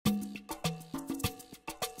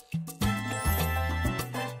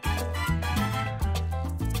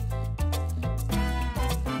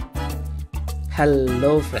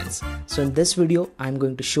Hello friends, so in this video I'm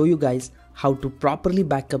going to show you guys how to properly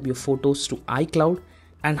backup your photos to iCloud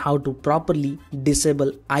and how to properly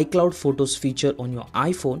disable iCloud Photos feature on your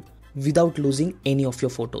iPhone without losing any of your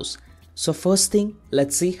photos. So first thing,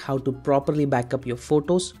 let's see how to properly backup your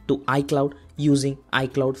photos to iCloud using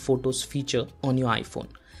iCloud Photos feature on your iPhone.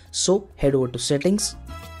 So head over to settings,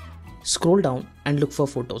 scroll down and look for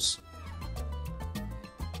photos.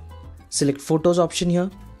 Select photos option here.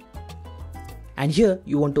 And here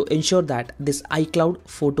you want to ensure that this iCloud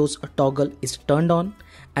Photos toggle is turned on,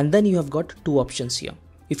 and then you have got two options here.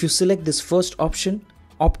 If you select this first option,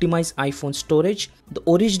 optimize iPhone storage, the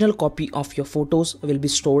original copy of your photos will be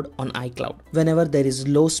stored on iCloud whenever there is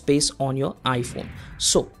low space on your iPhone.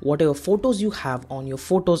 So whatever photos you have on your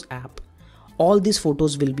Photos app, all these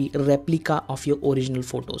photos will be replica of your original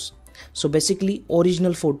photos. So basically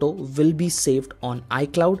original photo will be saved on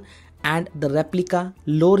iCloud and the replica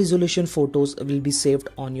low resolution photos will be saved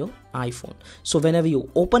on your iPhone. So whenever you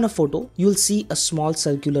open a photo, you'll see a small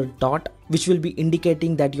circular dot which will be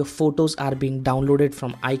indicating that your photos are being downloaded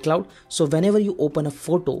from iCloud. So whenever you open a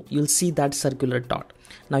photo, you'll see that circular dot.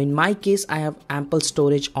 Now in my case, I have ample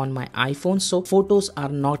storage on my iPhone, so photos are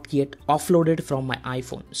not yet offloaded from my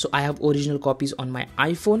iPhone. So I have original copies on my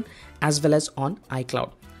iPhone as well as on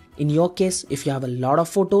iCloud. In your case, if you have a lot of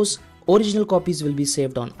photos, original copies will be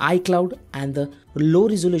saved on iCloud and the low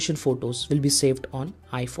resolution photos will be saved on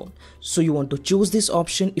iPhone. So you want to choose this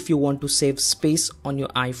option if you want to save space on your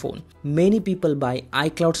iPhone. Many people buy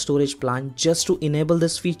iCloud storage plan just to enable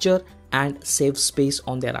this feature and save space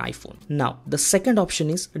on their iPhone. Now the second option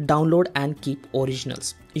is download and keep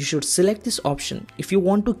originals. You should select this option if you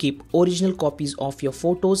want to keep original copies of your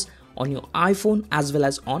photos on your iPhone as well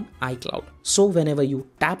as on iCloud. So whenever you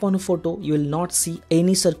tap on a photo, you will not see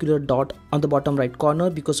any circular dot on the bottom right corner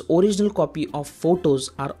because original copy of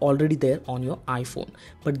photos are already there on your iPhone.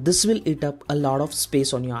 But this will eat up a lot of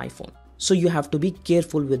space on your iPhone. So you have to be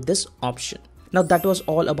careful with this option. Now that was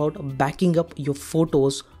all about backing up your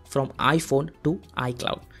photos from iPhone to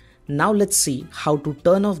iCloud. Now let's see how to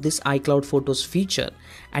turn off this iCloud Photos feature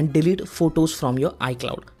and delete photos from your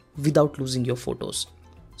iCloud without losing your photos.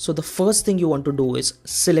 So the first thing you want to do is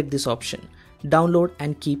select this option, download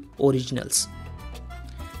and keep originals.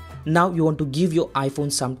 Now you want to give your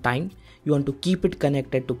iPhone some time. You want to keep it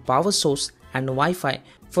connected to power source and Wi-Fi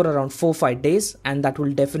for around 4-5 days, and that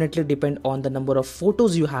will definitely depend on the number of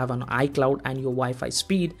photos you have on iCloud and your Wi-Fi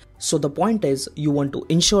speed. So the point is you want to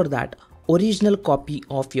ensure that original copy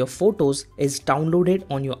of your photos is downloaded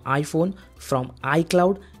on your iPhone from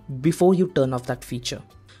iCloud before you turn off that feature.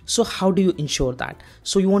 So how do you ensure that?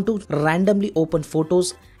 So you want to randomly open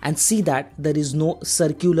photos and see that there is no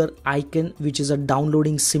circular icon which is a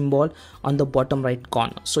downloading symbol on the bottom right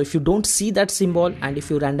corner. So if you don't see that symbol and if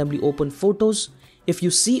you randomly open photos, if you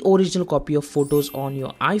see original copy of photos on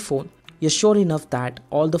your iPhone, you're sure enough that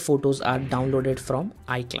all the photos are downloaded from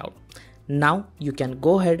iCloud. Now you can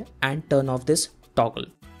go ahead and turn off this toggle,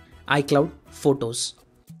 iCloud Photos.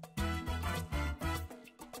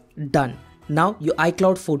 Done. Now your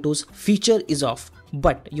iCloud Photos feature is off,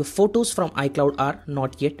 but your photos from iCloud are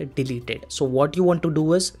not yet deleted. So what you want to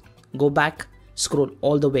do is go back, scroll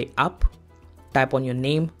all the way up, type on your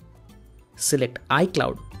name, select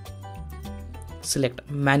iCloud, select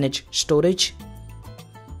Manage Storage,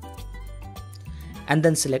 and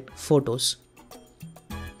then select Photos.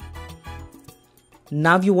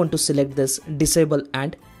 Now you want to select this Disable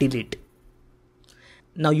and Delete.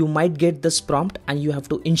 Now you might get this prompt and you have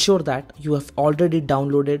to ensure that you have already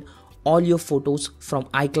downloaded all your photos from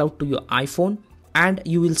iCloud to your iPhone, and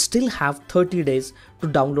you will still have 30 days to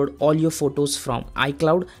download all your photos from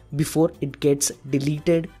iCloud before it gets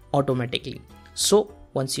deleted automatically. So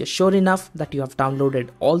once you're sure enough that you have downloaded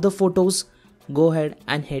all the photos, go ahead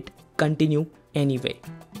and hit continue anyway.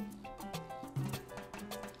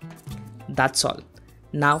 That's all.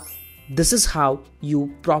 Now this is how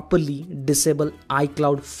you properly disable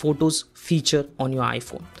iCloud Photos feature on your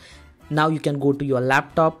iPhone. Now you can go to your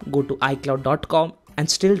laptop, go to iCloud.com and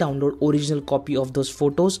still download original copy of those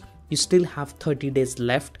photos. You still have 30 days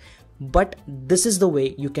left, but this is the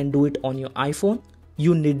way you can do it on your iPhone.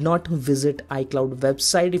 You need not visit iCloud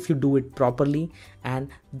website if you do it properly. And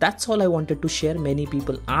that's all I wanted to share. Many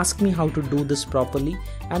people ask me how to do this properly,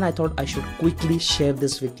 and I thought I should quickly share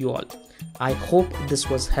this with you all. I hope this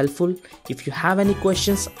was helpful. If you have any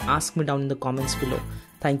questions, ask me down in the comments below.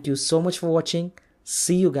 Thank you so much for watching.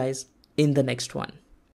 See you guys in the next one.